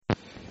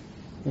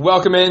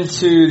Welcome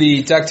into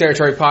the Duck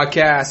Territory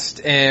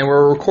podcast, and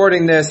we're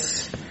recording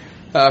this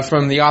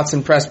from the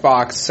Autzen Press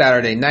Box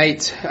Saturday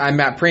night. I'm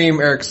Matt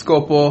Preem. Eric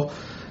Scopel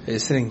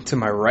is sitting to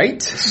my right.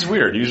 This is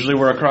weird. Usually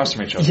we're across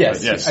from each other.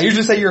 Yes. I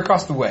usually say you're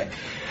across the way.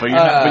 But,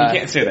 but you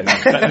can't say that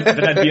now.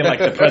 Then I'd be in like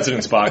the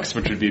president's box,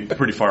 which would be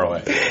pretty far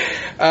away.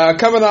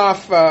 Coming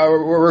off,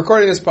 we're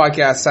recording this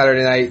podcast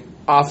Saturday night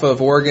off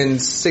of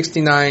Oregon's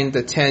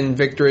 69-10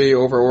 victory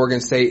over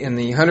Oregon State in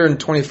the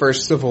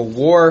 121st Civil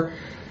War.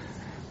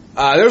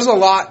 There's a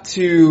lot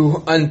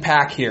to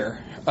unpack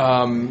here.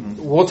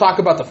 We'll talk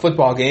about the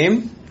football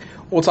game.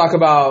 We'll talk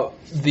about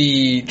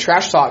the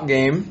trash talk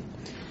game.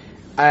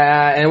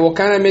 And we'll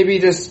kind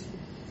of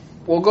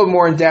we'll go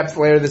more in depth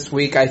later this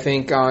week, I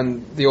think,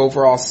 on the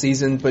overall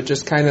season, but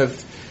just kind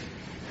of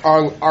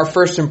our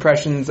first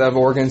impressions of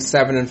Oregon's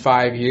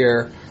 7-5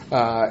 year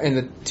in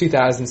the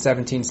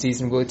 2017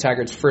 season, Willie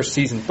Taggart's first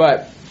season.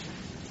 But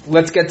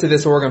let's get to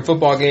this Oregon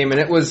football game, and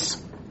it was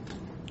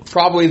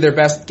probably their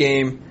best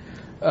game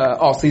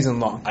all season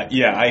long.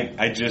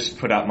 I just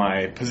put out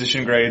my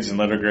position grades and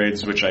letter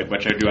grades, which I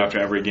do after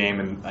every game,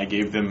 and I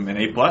gave them an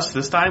A+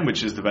 this time,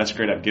 which is the best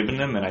grade I've given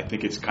them, and I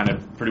think it's kind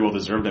of pretty well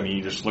deserved. I mean,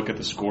 you just look at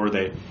the score.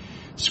 They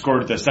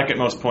scored the second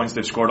most points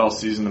they've scored all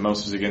season. The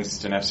most was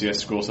against an FCS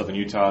school, Southern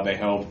Utah. They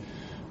held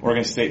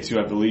Oregon State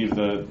to, I believe,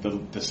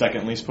 the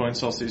second least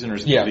points all season, or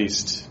is it the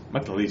least?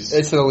 Not the least.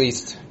 It's the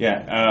least.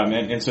 Yeah,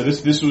 and so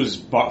this was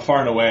far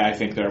and away, I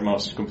think, their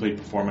most complete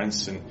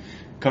performance, and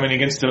coming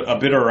against a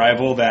bitter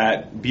rival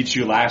that beat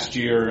you last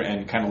year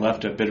and kind of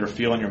left a bitter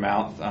feel in your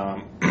mouth,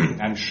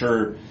 I'm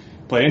sure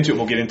played into it.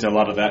 We'll get into a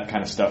lot of that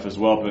kind of stuff as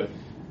well, but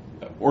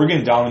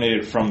Oregon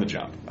dominated from the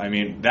jump. I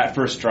mean, that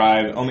first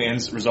drive only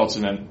results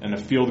in a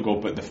field goal,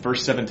 but the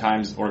first 7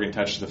 times Oregon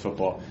touched the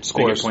football,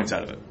 they get points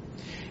out of it.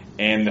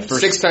 And the first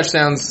 6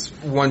 touchdowns,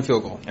 1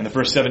 field goal. And the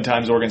first 7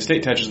 times Oregon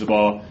State touches the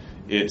ball,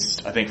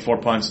 it's, I think, 4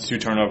 punts, 2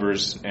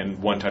 turnovers, and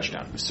 1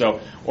 touchdown. So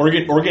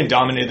Oregon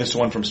dominated this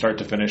one from start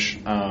to finish.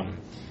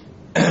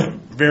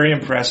 Very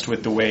impressed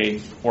with the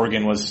way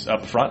Oregon was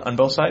up front on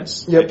both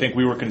sides. Yep. I think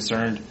we were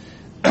concerned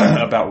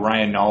about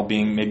Ryan Nall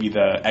being maybe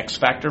the X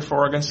factor for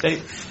Oregon State.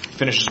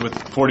 Finishes with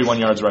 41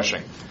 yards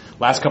rushing.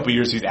 Last couple of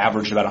years, he's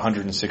averaged about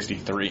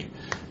 163.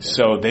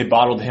 So they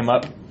bottled him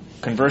up.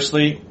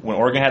 Conversely, when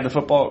Oregon had the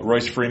football,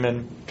 Royce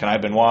Freeman, Kenai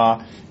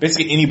Benoit,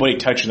 basically anybody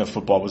touching the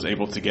football was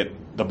able to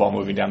get the ball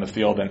moving down the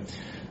field. And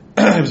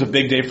it was a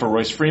big day for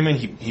Royce Freeman.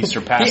 He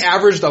surpassed. He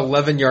averaged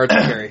 11 yards a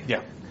carry.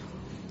 Yeah.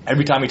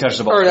 Every time he touched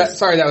the ball.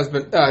 That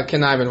was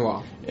Kenai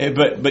Benoit.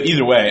 But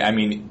either way, I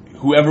mean,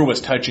 whoever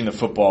was touching the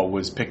football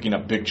was picking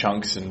up big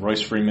chunks, and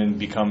Royce Freeman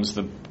becomes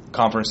the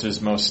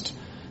conference's most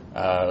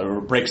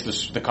breaks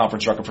the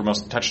conference record for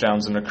most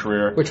touchdowns in a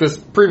career, which was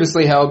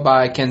previously held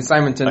by Ken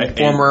Simonton,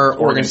 former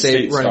Oregon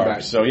State running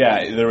back. So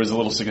yeah, there was a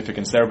little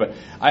significance there, but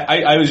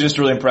I was just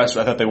really impressed.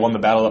 I thought they won the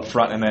battle up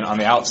front, and then on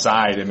the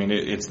outside, I mean,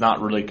 it's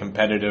not really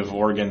competitive.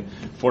 Oregon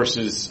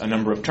forces a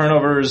number of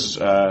turnovers.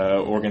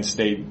 Oregon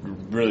State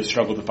really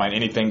struggled to find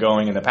anything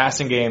going in the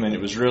passing game, and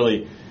it was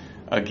really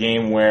a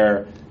game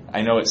where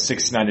I know it's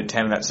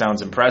 69-10. That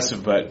sounds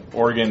impressive, but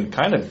Oregon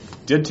kind of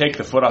did take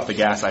the foot off the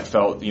gas. I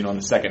felt, in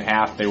the second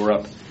half they were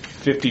up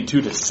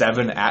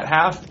 52-7 at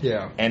half.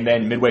 Yeah. And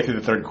then midway through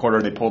the third quarter,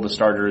 they pulled the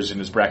starters, and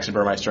it was Braxton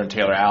Burmeister and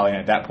Taylor Alley.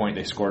 And at that point,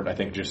 they scored, I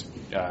think,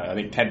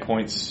 10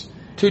 points.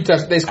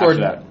 They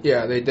scored.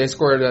 Yeah, they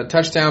scored a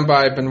touchdown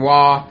by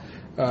Benoit.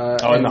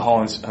 And the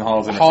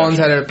Hollins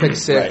had a pick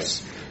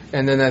 6, right.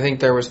 And then I think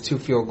there was 2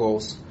 field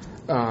goals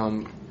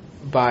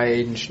by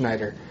Aiden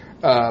Schneider.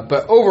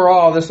 But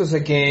overall, this was a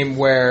game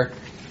where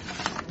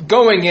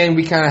going in,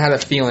 we kind of had a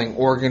feeling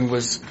Oregon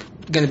was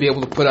going to be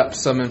able to put up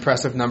some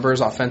impressive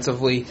numbers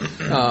offensively,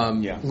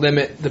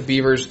 limit the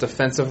Beavers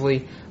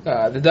defensively.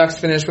 The Ducks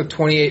finished with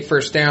 28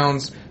 first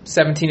downs.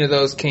 17 of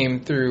those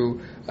came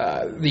through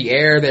the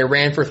air. They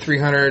ran for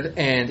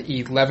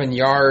 311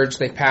 yards.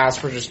 They passed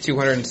for just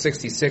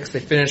 266. They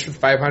finished with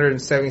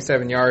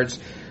 577 yards.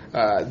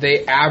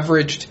 They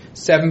averaged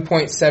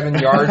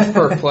 7.7 yards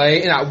per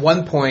play, and at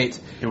one point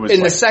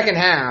in the second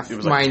half,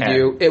 mind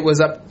you, it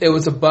was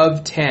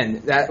above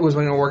 10. That was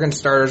when Oregon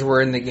starters were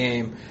in the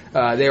game.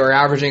 They were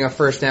averaging a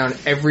first down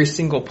every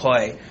single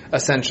play,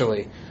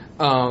 essentially.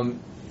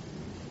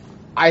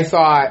 I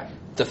thought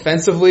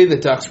defensively the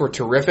Ducks were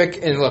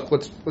terrific, and look,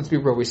 let's be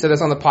real. We said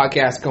this on the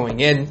podcast going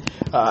in.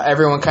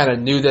 Everyone kind of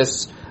knew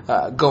this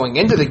going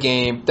into the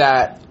game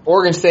that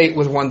Oregon State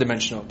was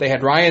one-dimensional. They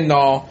had Ryan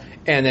Nall.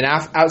 And then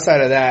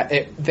outside of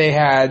that, they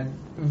had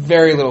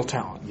very little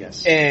talent.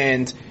 Yes.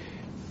 And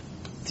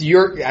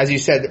as you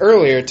said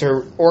earlier,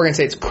 to Oregon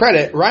State's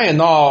credit, Ryan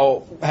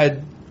Nall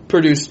had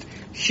produced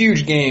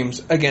huge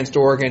games against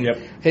Oregon. Yep.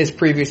 His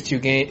previous two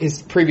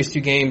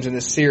games in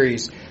this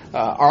series,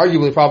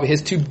 arguably probably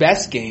his 2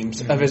 best games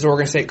of his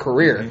Oregon State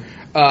career.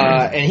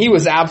 And he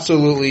was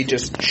absolutely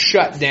just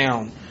shut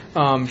down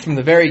from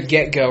the very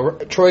get-go.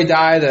 Troy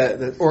Dye,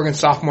 the Oregon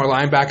sophomore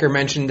linebacker,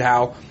 mentioned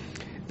how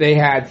they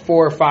had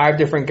 4 or 5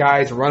 different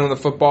guys running the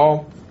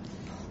football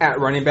at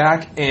running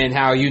back, and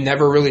how you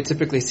never really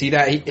typically see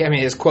that.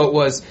 His quote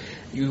was,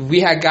 we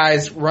had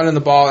guys running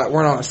the ball that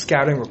weren't on a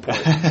scouting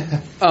report.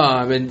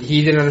 And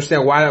he didn't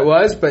understand why that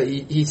was, but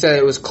he said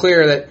it was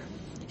clear that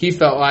he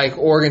felt like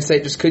Oregon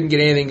State just couldn't get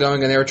anything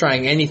going, and they were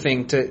trying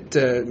anything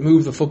to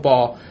move the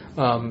football.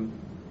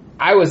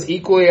 I was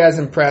equally as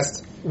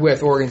impressed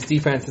with Oregon's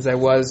defense as I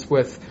was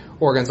with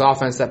Oregon's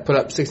offense that put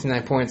up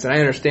 69 points. And I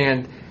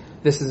understand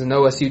this is an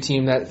OSU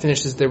team that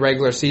finishes the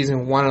regular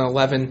season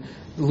 1-11,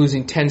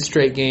 losing 10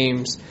 straight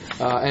games,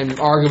 and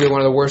arguably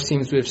one of the worst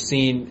teams we've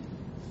seen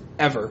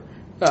ever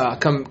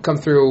come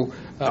through.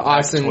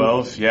 Austin,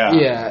 12, yeah.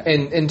 Yeah,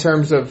 in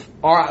terms of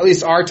at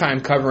least our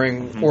time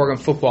covering Oregon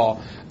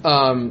football.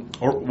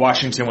 Or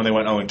Washington when they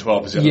went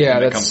 0-12 is the other thing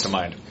that comes to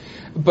mind.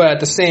 But at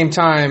the same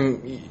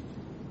time,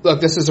 look,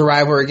 this is a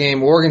rivalry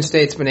game. Oregon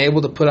State's been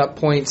able to put up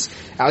points,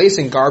 at least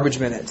in garbage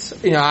minutes.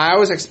 I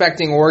was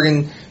expecting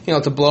Oregon,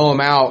 to blow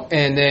them out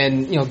and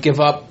then,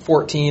 give up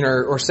 14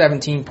 or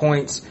 17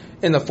 points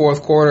in the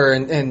fourth quarter,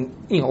 and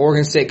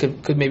Oregon State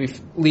could maybe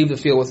leave the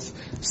field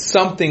with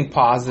something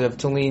positive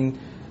to lean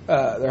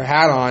their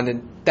hat on,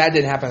 and that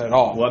didn't happen at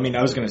all. Well,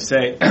 I was going to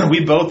say,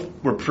 we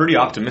both were pretty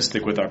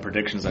optimistic with our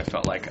predictions, I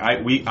felt like.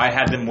 I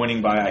had them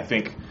winning by, I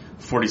think,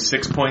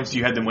 46 points.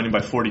 You had them winning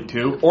by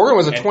 42. Oregon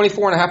was a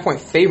 24.5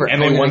 point favorite.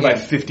 And they won by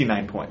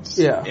 59 points.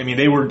 Yeah.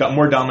 They were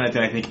more dominant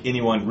than I think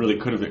anyone really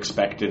could have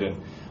expected.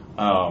 And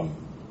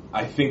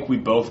I think we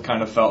both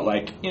kind of felt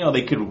like,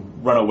 they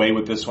could run away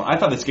with this one. I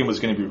thought this game was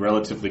going to be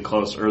relatively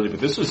close early, but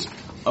this was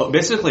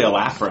basically a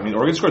laugher.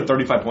 Oregon scored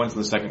 35 points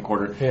in the second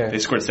quarter. Yeah. They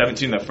scored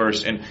 17 in the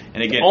first. And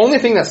again, the only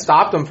thing that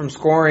stopped them from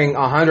scoring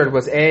 100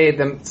 was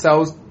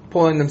themselves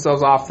pulling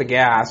themselves off the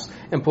gas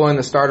and pulling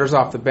the starters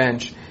off the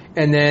bench.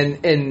 And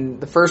then in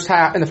the first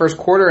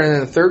quarter and in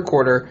the third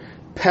quarter,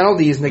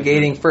 penalties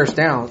negating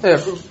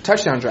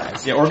touchdown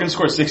drives. Yeah, Oregon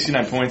scored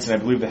 69 points, and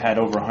I believe they had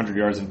over 100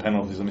 yards in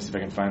penalties. Let me see if I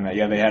can find that.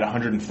 Yeah, they had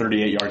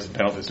 138 yards in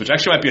penalties, which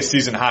actually might be a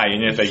season high,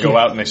 and yet they go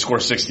out and they score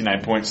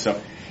 69 points.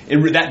 So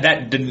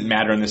that didn't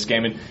matter in this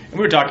game. And we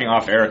were talking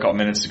off air a couple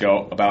minutes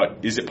ago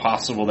about, is it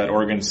possible that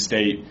Oregon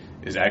State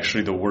is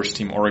actually the worst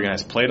team Oregon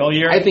has played all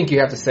year? I think you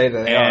have to say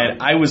that.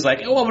 And I was like,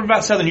 what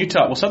about Southern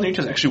Utah? Well, Southern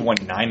Utah's actually won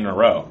 9 in a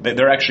row.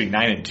 They're actually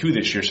 9-2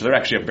 this year, so they're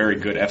actually a very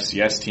good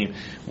FCS team.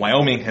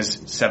 Wyoming has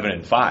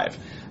 7-5.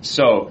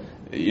 So,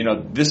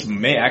 this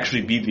may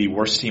actually be the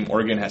worst team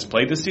Oregon has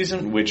played this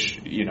season, which,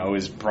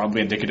 is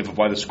probably indicative of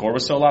why the score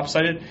was so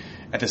lopsided.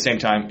 At the same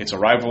time, it's a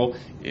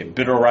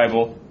bitter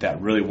rival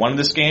that really won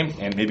this game,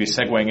 and maybe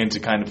segueing into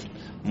kind of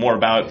more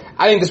about...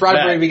 I think this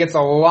rivalry gets a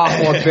lot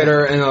more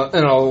bitter and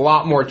a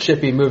lot more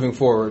chippy moving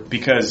forward.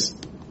 Because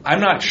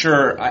I'm not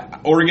sure...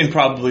 Oregon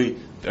probably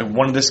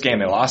won this game.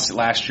 They lost it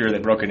last year. They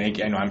broke an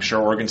 8. I'm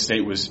sure Oregon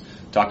State was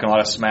talking a lot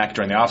of smack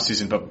during the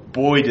offseason, but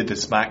boy, did the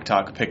smack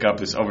talk pick up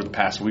this over the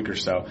past week or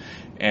so.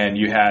 And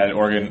you had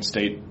Oregon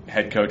State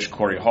head coach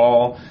Corey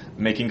Hall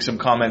making some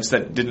comments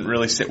that didn't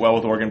really sit well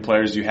with Oregon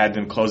players. You had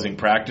them closing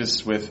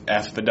practice with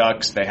F the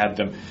Ducks. They had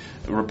them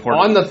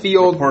on the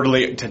field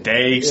reportedly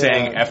today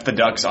saying F the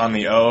Ducks on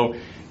the O.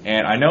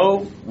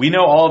 And we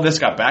know all of this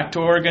got back to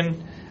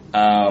Oregon.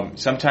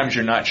 Sometimes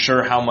you're not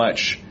sure how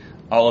much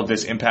all of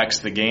this impacts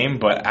the game,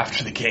 but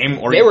after the game,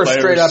 Oregon they were players,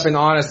 straight up and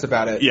honest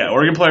about it. Yeah,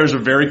 Oregon players were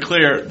very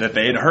clear that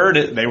they had heard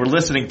it, they were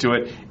listening to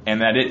it,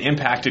 and that it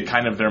impacted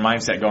kind of their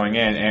mindset going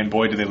in, and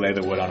boy, did they lay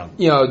the wood on them.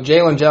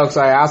 Jalen Jelks,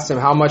 I asked him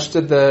how much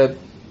did the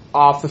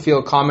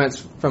off-the-field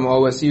comments from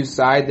OSU's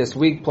side this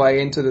week play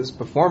into this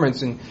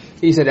performance, and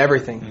he said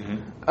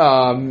everything.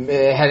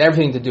 It had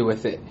everything to do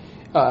with it.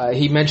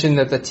 He mentioned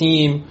that the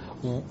team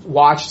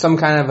watched some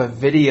kind of a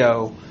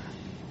video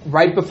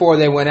right before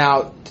they went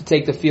out to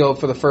take the field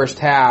for the first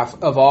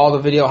half of all the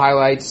video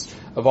highlights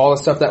of all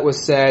the stuff that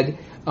was said.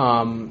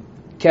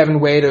 Kevin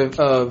Wade of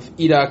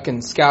Educ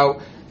and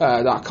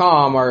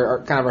Scout.com,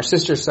 our kind of our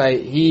sister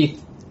site, he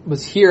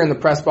was here in the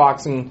press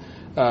box and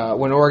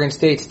when Oregon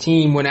State's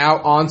team went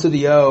out onto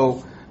the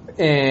O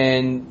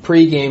and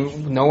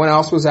pregame, no one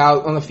else was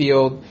out on the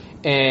field,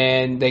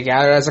 and they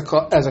gathered as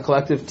a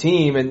collective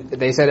team, and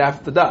they said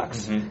after the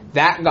Ducks.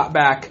 That got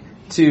back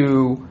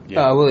to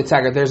Willie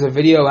Taggart. There's a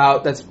video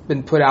out that's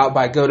been put out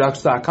by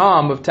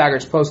GoDucks.com of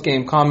Taggart's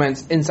post-game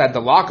comments inside the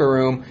locker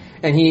room,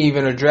 and he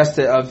even addressed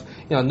it of,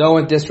 no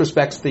one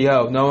disrespects the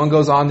O. No one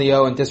goes on the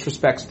O and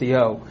disrespects the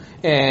O.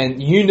 And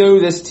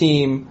this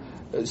team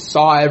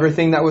saw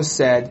everything that was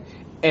said,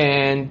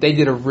 and they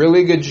did a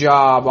really good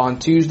job on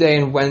Tuesday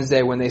and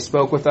Wednesday when they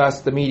spoke with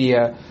us, the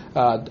media,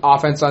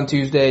 offense on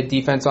Tuesday,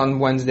 defense on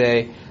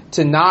Wednesday,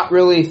 to not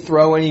really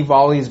throw any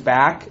volleys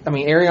back.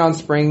 Arion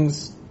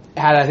Springs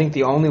had, I think,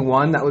 the only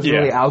one that was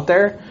really out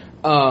there.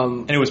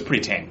 And it was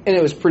pretty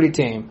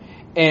tame.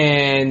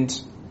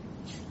 And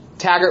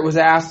Taggart was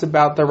asked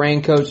about the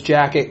raincoats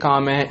jacket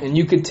comment, and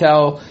you could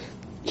tell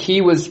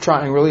he was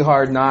trying really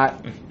hard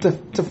not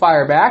to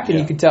fire back, and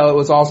you could tell it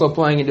was also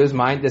playing into his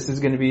mind, this is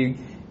going to be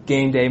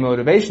game day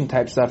motivation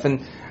type stuff.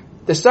 And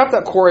the stuff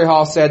that Corey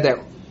Hall said that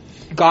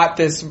got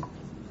this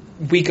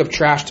week of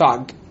trash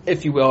talk,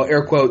 if you will,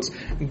 air quotes,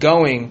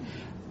 going,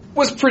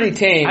 was pretty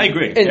tame. I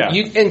agree.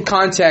 In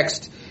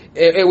context,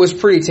 it was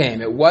pretty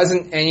tame. It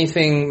wasn't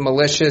anything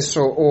malicious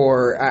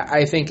or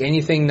I think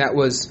anything that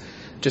was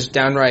just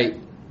downright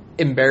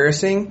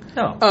embarrassing.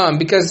 No.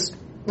 Because,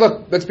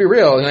 look, let's be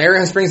real.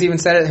 Arian Springs even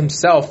said it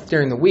himself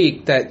during the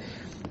week that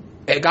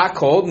it got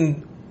cold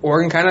and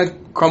Oregon kind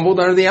of crumbled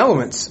under the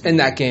elements in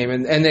that game,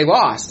 and they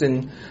lost.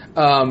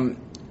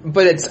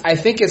 But I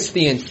think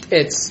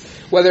it's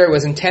whether it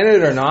was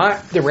intended or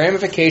not, the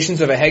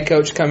ramifications of a head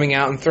coach coming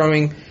out and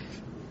throwing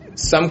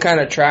some kind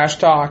of trash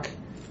talk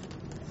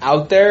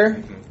out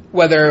there,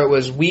 whether it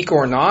was weak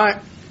or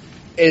not,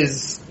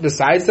 is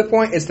besides the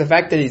point. It's the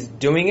fact that he's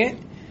doing it,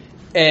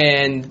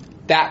 and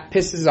that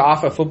pisses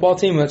off a football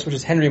team, which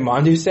is Henry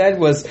Mondu said,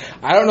 was,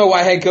 I don't know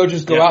why head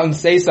coaches go out and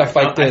say stuff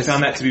like this. I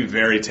found that to be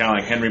very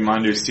telling. Henry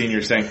Mondu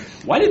Sr. saying,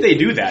 why did they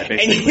do that,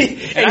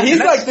 basically? And he's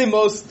like the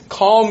most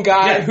calm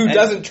guy who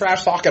doesn't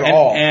trash talk at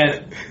all.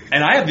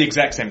 And I have the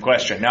exact same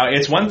question. Now,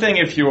 it's one thing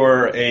if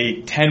you're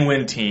a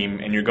 10-win team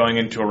and you're going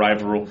into a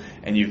rival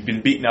and you've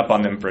been beaten up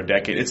on them for a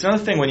decade. It's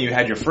another thing when you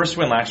had your first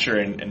win last year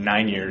in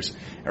 9 years,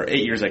 or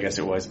 8 years, I guess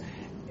it was,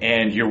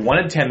 and you're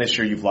 1-10 this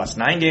year. You've lost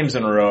 9 games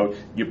in a row.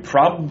 You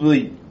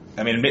probably,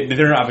 I mean,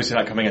 they're obviously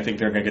not coming. I think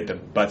they're going to get the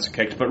butts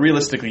kicked. But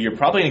realistically, you're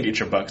probably going to get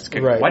your butts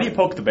kicked. Right. Why do you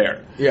poke the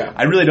bear? Yeah,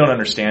 I really don't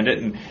understand it.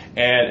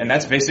 And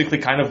that's basically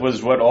kind of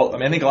was what all. I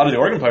mean, I think a lot of the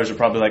Oregon players are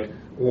probably like,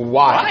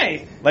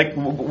 why? Like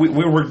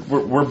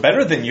we're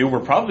better than you. We're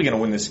probably going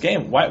to win this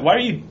game. Why are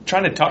you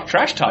trying to talk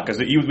trash talk? Because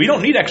we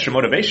don't need extra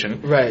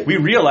motivation. Right. We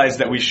realize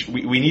that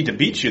we need to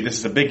beat you. This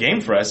is a big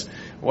game for us.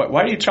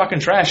 Why are you talking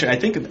trash? And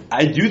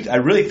I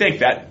really think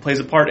that plays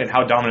a part in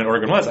how dominant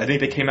Oregon was. I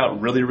think they came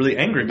out really, really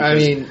angry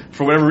because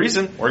for whatever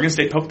reason, Oregon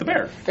State poked the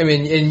bear. I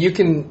mean, and you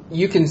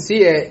can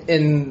see it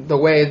in the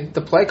way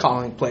the play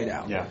calling played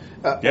out. Yeah.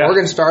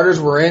 Oregon starters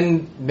were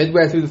in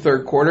midway through the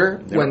third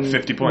quarter when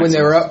 50 points. When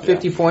they were up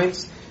 50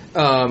 points.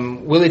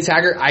 Willie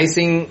Taggart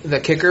icing the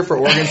kicker for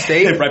Oregon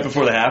State right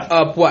before the half.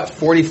 Up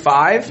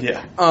 45?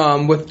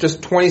 Yeah. With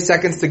just 20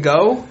 seconds to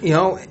go,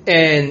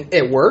 and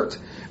it worked.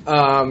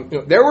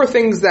 There were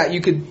things that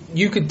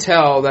you could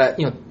tell that,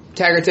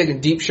 Taggart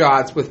taking deep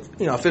shots with,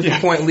 a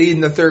 50-point lead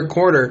in the third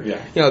quarter.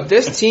 Yeah.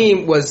 This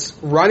team was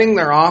running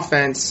their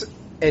offense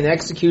and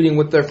executing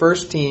with their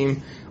first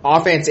team,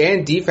 offense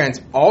and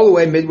defense, all the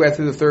way midway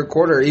through the third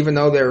quarter, even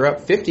though they were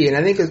up 50. And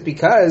I think it's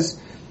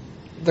because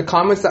the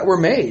comments that were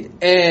made.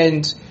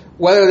 And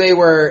whether they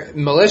were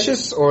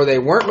malicious or they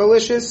weren't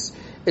malicious,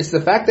 it's the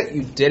fact that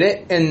you did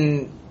it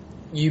and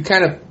you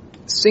kind of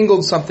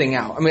singled something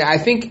out. I mean, I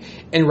think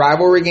in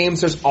rivalry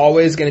games, there's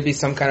always going to be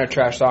some kind of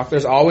trash talk.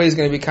 There's always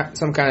going to be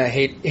some kind of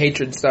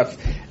hatred stuff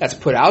that's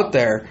put out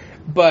there.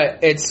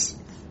 But it's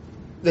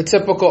the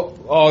typical,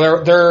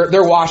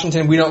 they're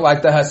Washington. We don't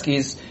like the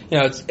Huskies.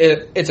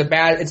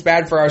 It's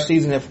bad for our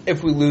season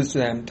if we lose to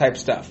them type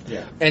stuff.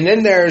 Yeah. And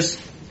then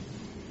there's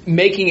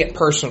making it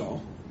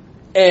personal.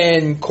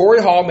 And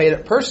Corey Hall made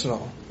it personal.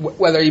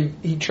 Whether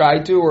he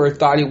tried to or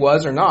thought he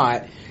was or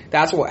not,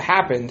 that's what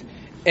happened.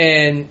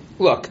 And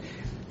look,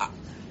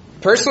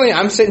 personally,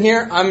 I'm sitting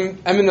here. I'm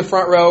in the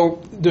front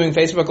row doing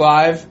Facebook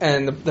Live,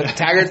 and the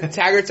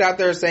Taggart's out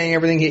there saying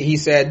everything he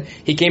said.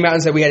 He came out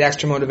and said we had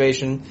extra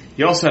motivation.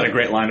 He also had a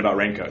great line about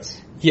raincoats.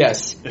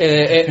 Yes.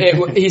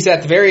 He said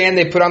at the very end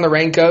they put on the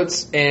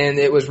raincoats, and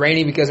it was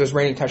raining because it was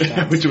raining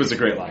touchdowns. Which was a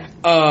great line.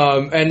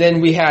 And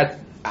then we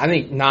had, I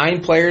think,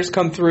 9 players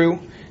come through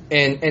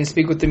and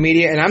speak with the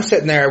media, and I'm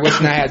sitting there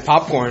wishing I had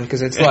popcorn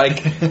because it's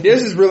like,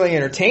 this is really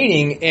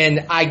entertaining,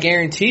 and I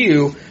guarantee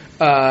you,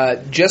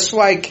 just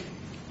like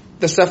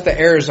the stuff that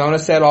Arizona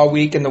said all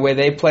week and the way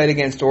they played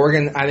against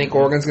Oregon, I think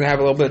Oregon's going to have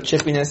a little bit of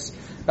chippiness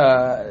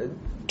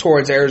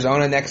towards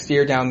Arizona next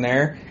year down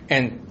there,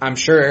 and I'm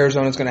sure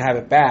Arizona's going to have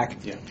it back.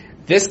 Yeah.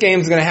 This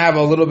game's going to have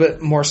a little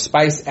bit more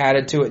spice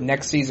added to it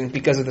next season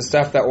because of the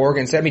stuff that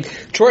Oregon said. I mean,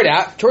 Troy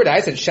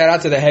Dyson, shout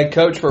out to the head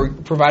coach for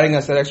providing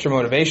us that extra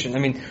motivation. I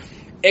mean,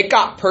 it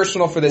got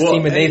personal for this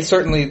team, and they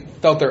certainly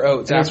felt their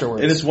oats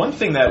afterwards. And it's one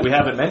thing that we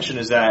haven't mentioned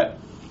is that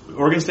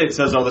Oregon State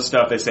says all this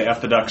stuff. They say F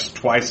the Ducks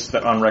twice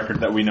on record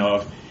that we know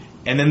of.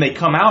 And then they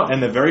come out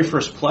and the very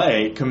first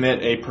play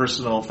commit a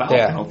personal foul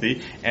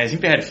penalty. And I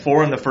think they had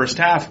 4 in the first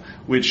half,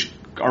 which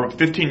are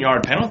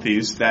 15-yard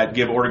penalties that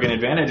give Oregon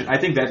advantage. I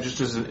think that just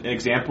is an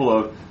example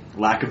of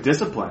lack of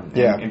discipline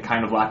and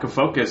kind of lack of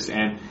focus.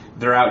 And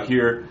they're out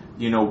here,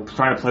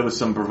 trying to play with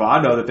some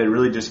bravado that they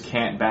really just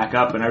can't back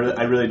up. And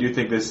I really do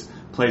think this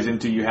plays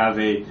into you have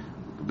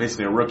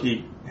basically a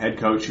rookie head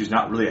coach who's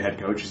not really a head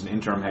coach, he's an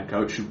interim head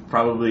coach who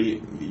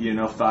probably,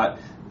 thought,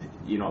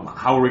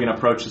 how are we going to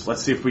approach this?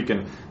 Let's see if we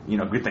can,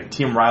 get the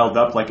team riled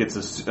up like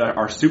it's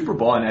our Super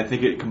Bowl. And I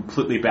think it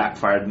completely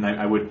backfired. And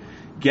I would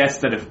guess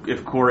that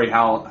if Corey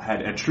Howell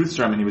had a truth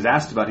serum and he was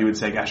asked about, he would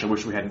say, gosh, I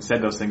wish we hadn't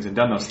said those things and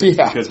done those things.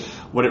 Because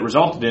what it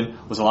resulted in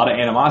was a lot of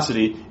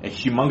animosity, a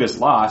humongous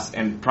loss,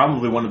 and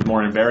probably one of the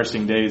more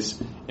embarrassing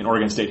days in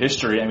Oregon State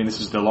history. I mean,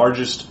 this is the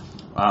largest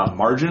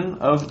margin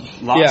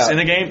of loss in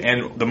a game,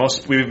 and the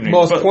most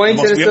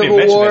points in a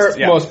Civil War,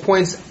 most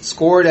points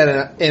scored in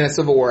a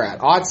Civil War at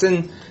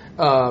Autzen.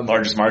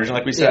 Largest margin,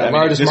 like we said. Yeah,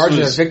 largest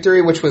margin of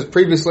victory, which was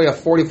previously a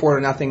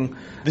 44-0 win.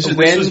 This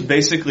was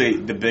basically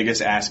the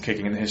biggest ass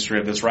kicking in the history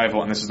of this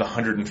rival, and this is the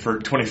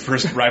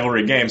 121st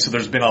rivalry game, so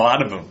there's been a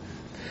lot of them.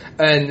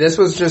 And this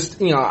was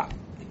just,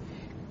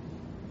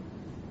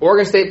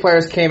 Oregon State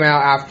players came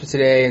out after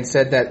today and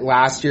said that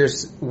last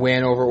year's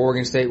win over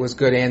Oregon State was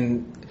good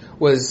and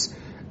was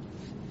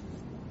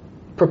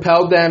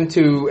propelled them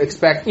to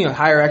expect,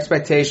 higher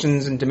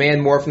expectations and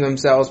demand more from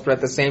themselves, but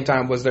at the same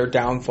time was their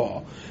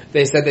downfall.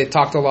 They said they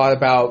talked a lot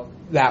about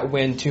that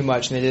win too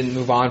much and they didn't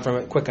move on from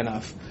it quick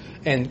enough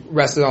and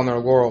rested on their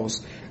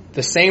laurels.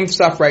 The same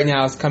stuff right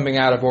now is coming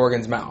out of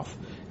Oregon's mouth.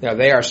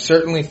 They are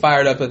certainly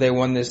fired up that they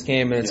won this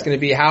game, and it's going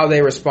to be how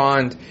they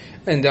respond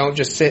and don't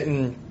just sit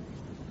and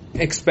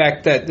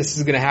expect that this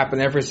is going to happen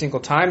every single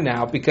time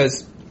now,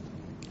 because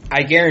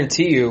I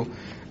guarantee you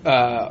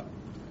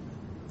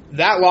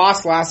that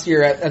loss last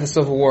year at the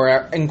Civil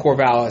War in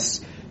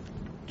Corvallis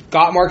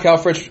got Mark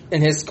Helfrich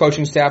and his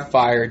coaching staff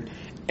fired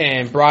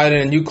and brought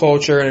in a new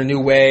culture and a new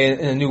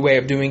way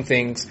of doing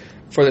things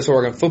for this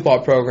Oregon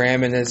football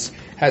program, and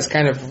has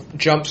kind of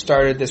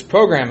jump-started this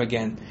program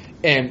again.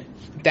 And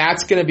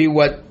that's going to be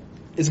what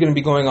is going to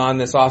be going on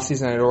this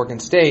offseason at Oregon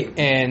State,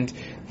 and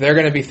they're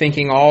going to be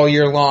thinking all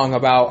year long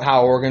about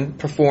how Oregon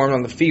performed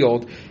on the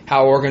field,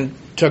 how Oregon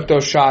took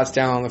those shots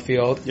down on the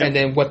field, and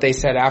then what they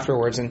said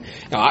afterwards. And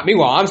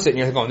meanwhile, I'm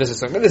sitting here going, "This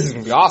is going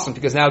to be awesome,"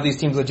 because now these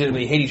teams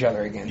legitimately hate each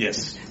other again.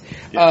 Yes.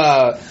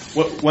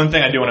 One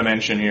thing I do want to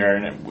mention here,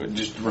 and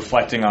just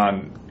reflecting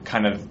on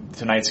kind of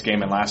tonight's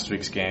game and last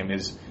week's game,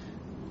 is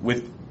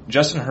with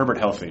Justin Herbert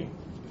healthy,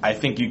 I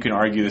think you can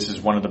argue this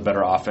is one of the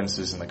better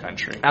offenses in the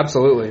country.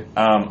 Absolutely.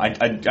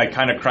 I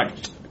kind of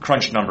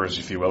crunched numbers,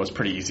 if you will. It was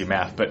pretty easy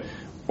math, but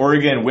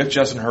Oregon, with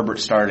Justin Herbert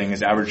starting,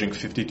 is averaging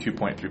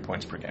 52.3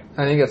 points per game.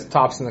 I think that's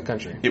tops in the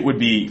country. It would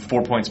be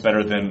 4 points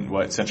better than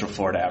what Central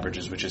Florida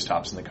averages, which is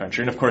tops in the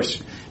country. And of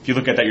course, if you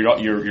look at that,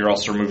 you're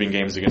also removing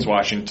games against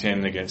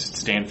Washington, against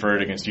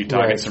Stanford, against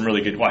Utah, against some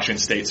really good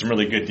Washington State, some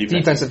really good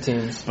defensive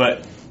teams.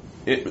 But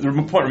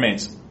the point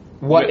remains: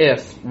 what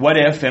if?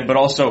 But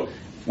also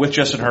with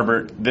Justin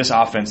Herbert, this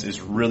offense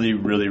is really,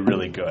 really,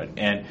 really good.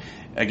 And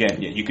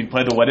again, you can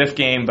play the what if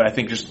game, but I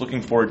think just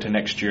looking forward to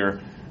next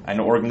year. I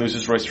know Oregon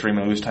loses Royce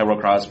Freeman, loses Tyrell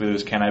Crosby,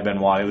 loses Kenai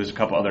Benoit, loses a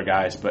couple other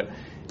guys, but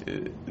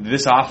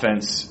this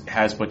offense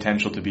has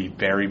potential to be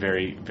very,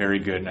 very, very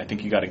good. And I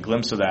think you got a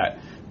glimpse of that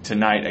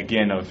tonight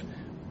again of,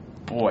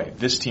 boy,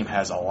 this team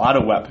has a lot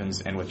of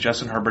weapons, and with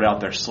Justin Herbert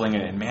out there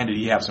slinging it, and man, did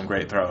he have some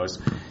great throws,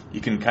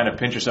 you can kind of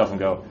pinch yourself and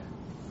go,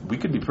 we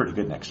could be pretty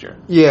good next year.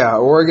 Yeah,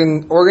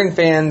 Oregon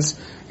fans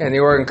and the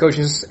Oregon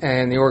coaches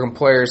and the Oregon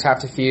players have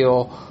to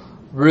feel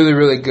really,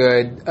 really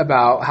good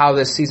about how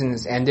this season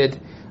has ended.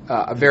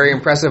 A very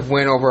impressive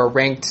win over a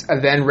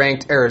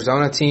then-ranked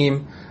Arizona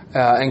team,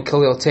 and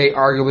Khalil Tate,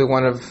 arguably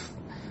one of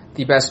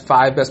the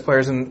five best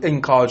players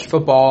in college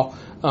football,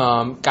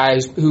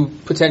 guys who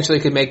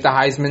potentially could make the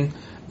Heisman.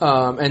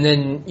 And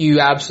then you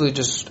absolutely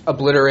just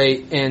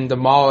obliterate and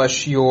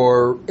demolish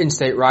your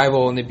in-state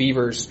rival in the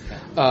Beavers.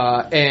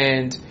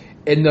 And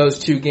in those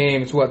two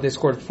games, they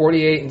scored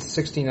 48 and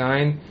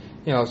 69.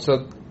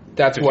 So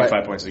that's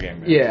 55 points a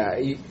game. Yeah,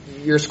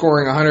 you're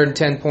scoring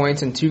 110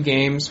 points in two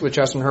games with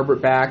Justin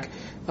Herbert back.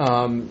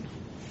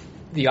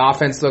 The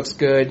offense looks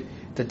good.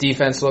 The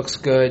defense looks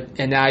good.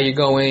 And now you're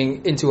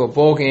going into a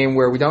bowl game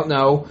where we don't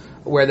know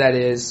where that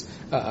is,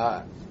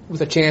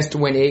 with a chance to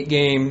win 8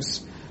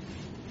 games.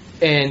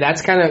 And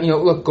that's kind of,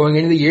 look, going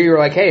into the year, you're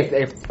like, hey,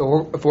 if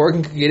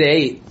Oregon could get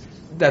 8,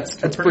 that's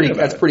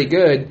pretty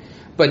good.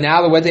 But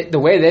now the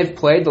way they've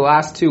played the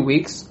last 2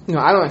 weeks,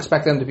 I don't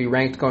expect them to be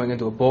ranked going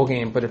into a bowl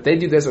game. But if they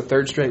do this a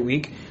third straight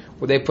week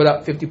where they put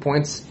up 50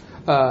 points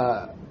in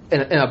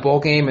a bowl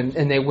game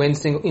and they win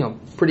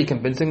pretty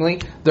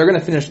convincingly, they're going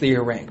to finish the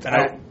year ranked.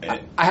 And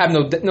I have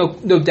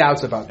no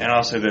doubts about that. And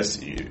I'll say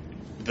this.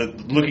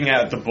 Looking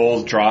at the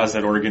bowl draws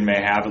that Oregon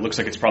may have, it looks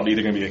like it's probably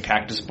either going to be the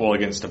Cactus Bowl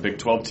against a Big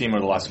 12 team or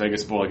the Las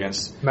Vegas Bowl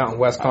against Mountain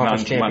West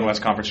Conference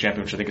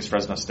champion, which I think is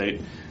Fresno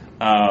State.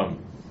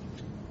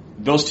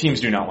 Those teams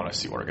do not want to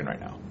see Oregon right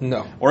now.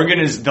 No. Oregon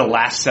is the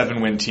last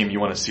 7-win team you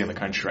want to see in the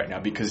country right now,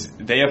 because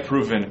they have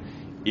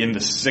proven in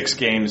the 6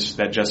 games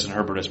that Justin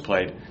Herbert has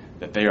played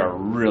that they are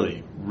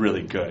really,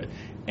 really good.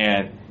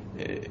 And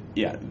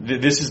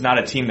this is not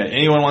a team that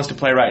anyone wants to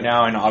play right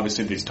now, and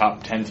obviously these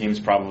top 10 teams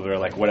probably are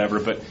like whatever,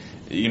 but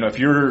if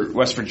you're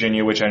West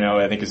Virginia, which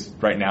I think is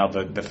right now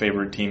the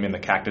favorite team in the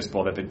Cactus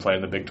Bowl that they play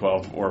in the Big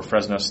 12, or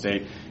Fresno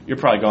State, you're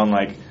probably going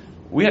like,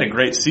 we had a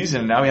great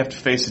season. Now we have to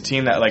face a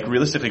team that,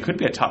 realistically could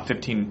be a top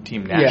 15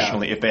 team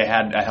nationally if they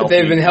had a healthy.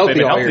 They've been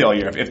healthy all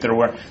year. If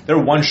they're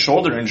one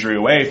shoulder injury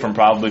away from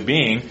probably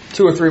being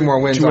 2 or 3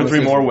 more wins. 2 or 3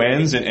 more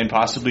wins, and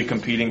possibly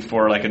competing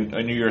for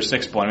a New Year's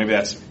Six bowl. Maybe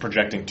that's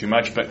projecting too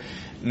much, but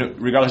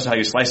regardless of how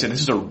you slice it,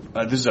 this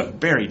is a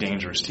very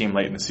dangerous team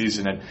late in the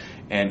season,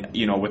 and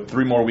with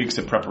 3 more weeks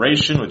of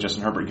preparation, with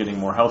Justin Herbert getting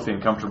more healthy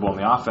and comfortable in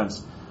the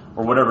offense,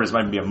 or whatever it is,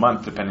 might be a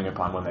month depending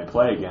upon when they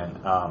play again.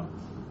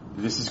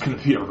 This is going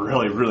to be a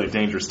really, really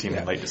dangerous team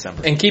in late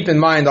December. And keep in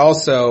mind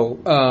also,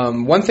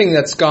 one thing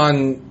that's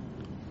gone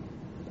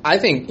I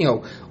think,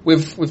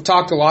 we've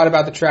talked a lot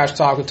about the trash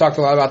talk. We've talked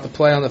a lot about the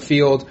play on the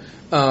field.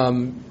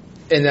 And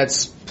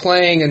that's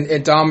playing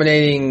and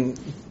dominating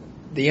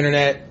the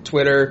internet,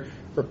 Twitter,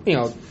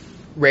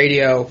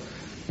 radio.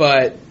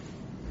 But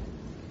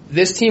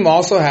this team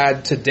also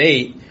had, to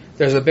date,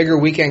 there's a bigger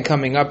weekend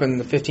coming up in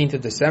the 15th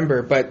of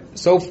December. But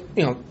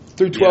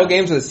through 12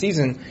 games of the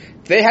season,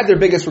 they had their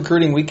biggest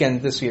recruiting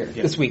weekend this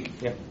week.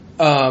 Yeah.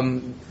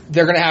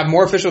 They're going to have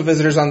more official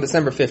visitors on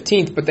December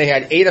 15th, but they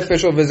had 8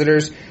 official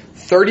visitors,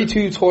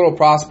 32 total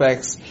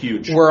prospects.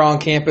 Huge. Were on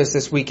campus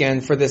this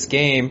weekend for this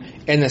game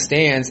in the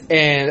stands.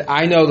 And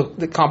I know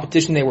the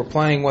competition they were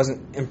playing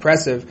wasn't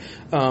impressive,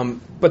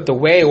 but the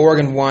way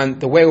Oregon won,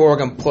 the way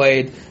Oregon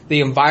played,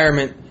 the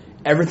environment,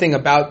 everything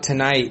about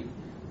tonight,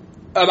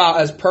 about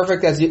as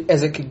perfect as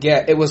it could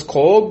get. It was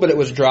cold, but it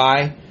was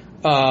dry.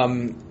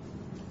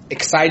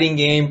 Exciting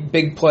game,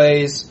 big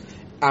plays.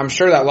 I'm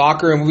sure that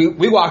locker room,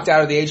 we walked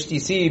out of the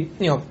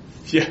HTC, it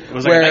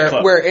was like a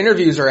nightclub. where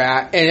interviews are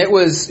at, and it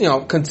was,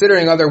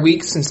 considering other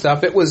weeks and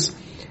stuff, it was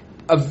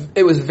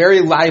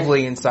very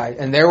lively inside.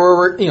 And there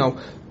were,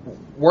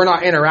 we're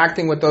not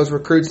interacting with those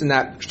recruits in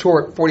that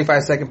short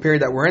 45-second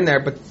period that we're in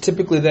there, but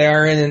typically they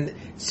are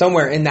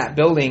somewhere in that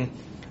building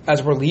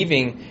as we're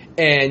leaving.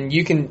 And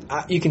you can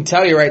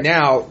tell you right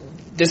now,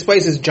 this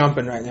place is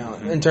jumping right now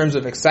in terms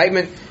of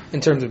excitement,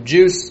 in terms of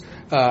juice,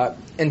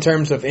 in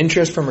terms of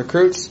interest from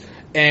recruits.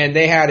 And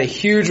they had a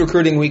huge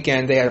recruiting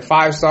weekend. They had a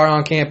 5-star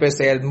on campus.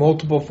 They had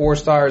multiple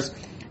 4-stars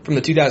from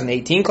the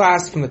 2018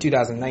 class, from the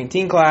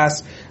 2019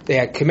 class. They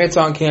had commits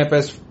on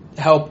campus,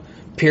 help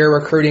peer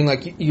recruiting,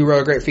 like you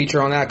wrote a great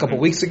feature on that a couple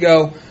weeks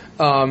ago.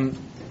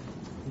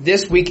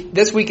 This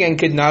weekend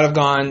could not have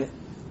gone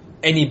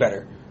any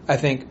better, I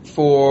think,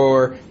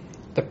 for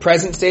the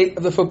present state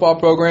of the football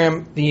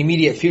program, the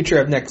immediate future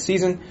of next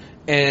season,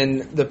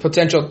 and the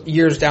potential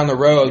years down the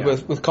road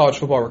with college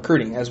football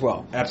recruiting as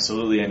well.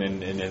 Absolutely,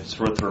 and it's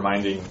worth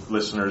reminding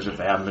listeners, if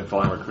they haven't been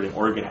following recruiting,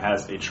 Oregon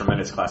has a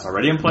tremendous class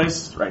already in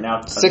place right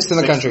now. Sixth in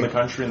the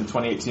country in the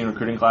 2018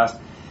 recruiting class.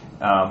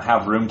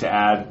 Have room to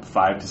add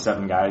 5 to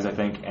 7 guys, I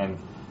think, and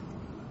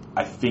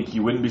I think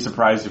you wouldn't be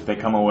surprised if they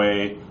come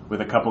away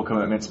with a couple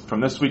commitments from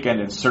this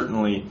weekend, and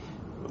certainly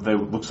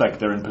looks like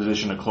they're in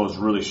position to close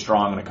really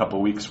strong in a couple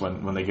of weeks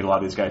when they get a lot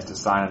of these guys to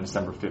sign on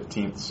December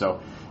 15th.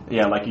 So,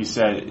 yeah, like you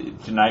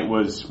said, tonight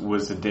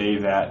was a day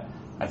that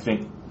I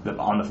think that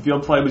on the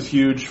field play was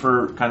huge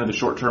for kind of the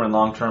short-term and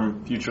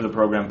long-term future of the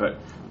program, but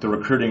the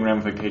recruiting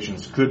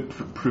ramifications could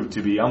prove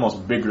to be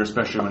almost bigger,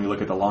 especially when you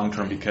look at the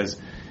long-term, because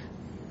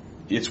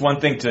it's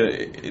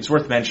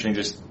worth mentioning,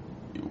 just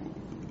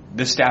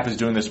this staff is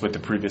doing this with the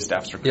previous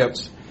staff's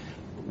recruits.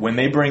 Yep. When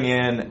they bring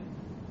in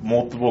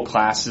multiple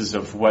classes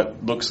of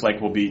what looks like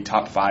will be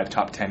top 5,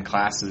 top 10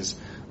 classes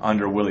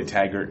under Willie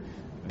Taggart,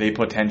 they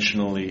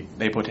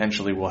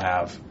potentially will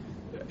have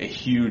a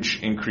huge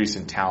increase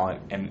in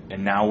talent.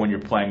 And now when you're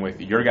playing with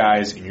your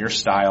guys in your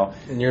style,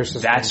 in your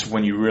system, that's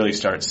when you really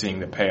start seeing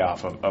the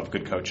payoff of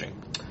good coaching.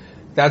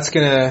 It's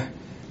gonna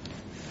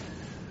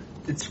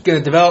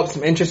develop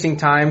some interesting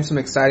times, some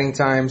exciting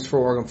times for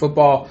Oregon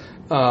football.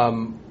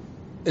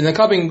 In the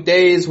coming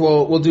days,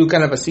 we'll do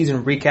kind of a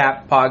season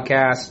recap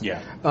podcast.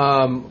 Yeah.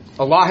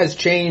 A lot has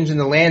changed in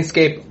the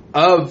landscape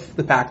of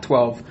the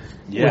Pac-12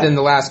 within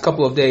the last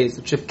couple of days.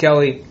 The Chip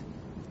Kelly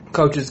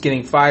coach is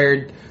getting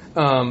fired.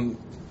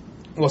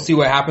 We'll see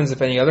what happens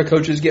if any other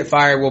coaches get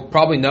fired. We'll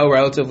probably know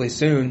relatively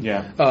soon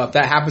if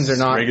that happens or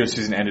not. Regular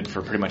season ended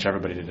for pretty much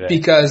everybody today.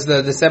 Because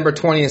the December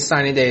 20th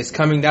signing day is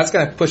coming. That's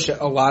going to push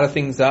a lot of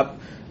things up.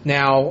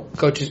 Now,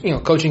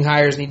 coaching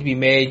hires need to be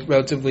made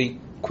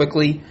relatively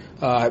quickly.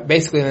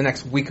 Basically in the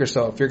next week or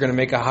so, if you're going to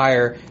make a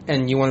hire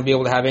and you want to be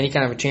able to have any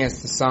kind of a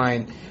chance to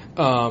sign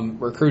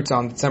recruits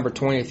on December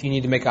 20th, you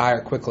need to make a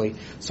hire quickly.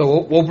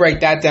 So we'll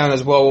break that down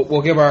as well.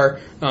 We'll give our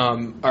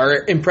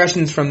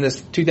impressions from this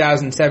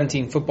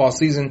 2017 football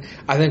season.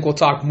 I think we'll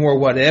talk more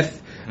what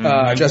if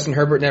Justin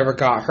Herbert never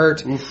got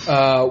hurt.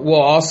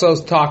 We'll also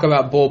talk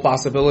about bowl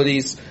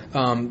possibilities.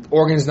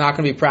 Oregon's not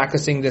going to be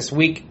practicing this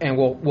week, and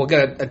we'll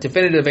get a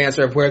definitive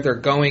answer of where they're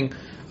going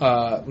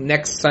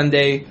next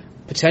Sunday.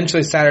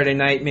 Potentially Saturday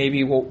night,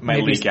 maybe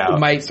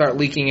might start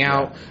leaking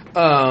out.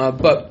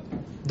 But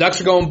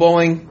Ducks are going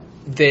bowling.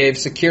 They've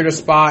secured a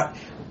spot.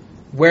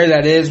 Where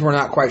that is, we're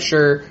not quite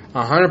sure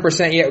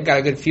 100% yet. We've got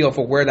a good feel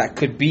for where that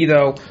could be,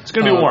 though. It's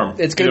going to be warm.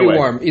 It's going to be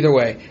warm either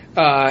way.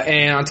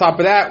 And on top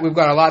of that, we've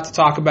got a lot to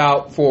talk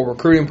about for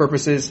recruiting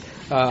purposes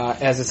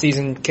as the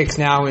season kicks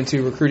now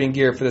into recruiting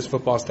gear for this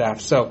football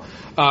staff. So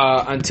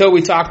until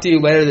we talk to you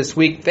later this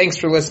week, thanks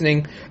for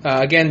listening.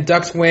 Again,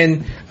 Ducks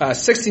win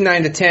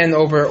 69-10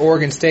 over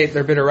Oregon State,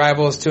 their bitter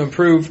rivals, to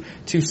improve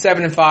to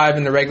 7-5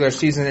 in the regular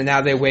season, and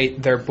now they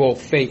wait their bowl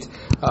fate.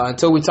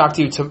 Until we talk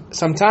to you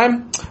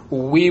sometime,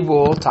 we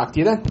will talk to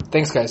you then.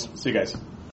 Thanks, guys. See you guys.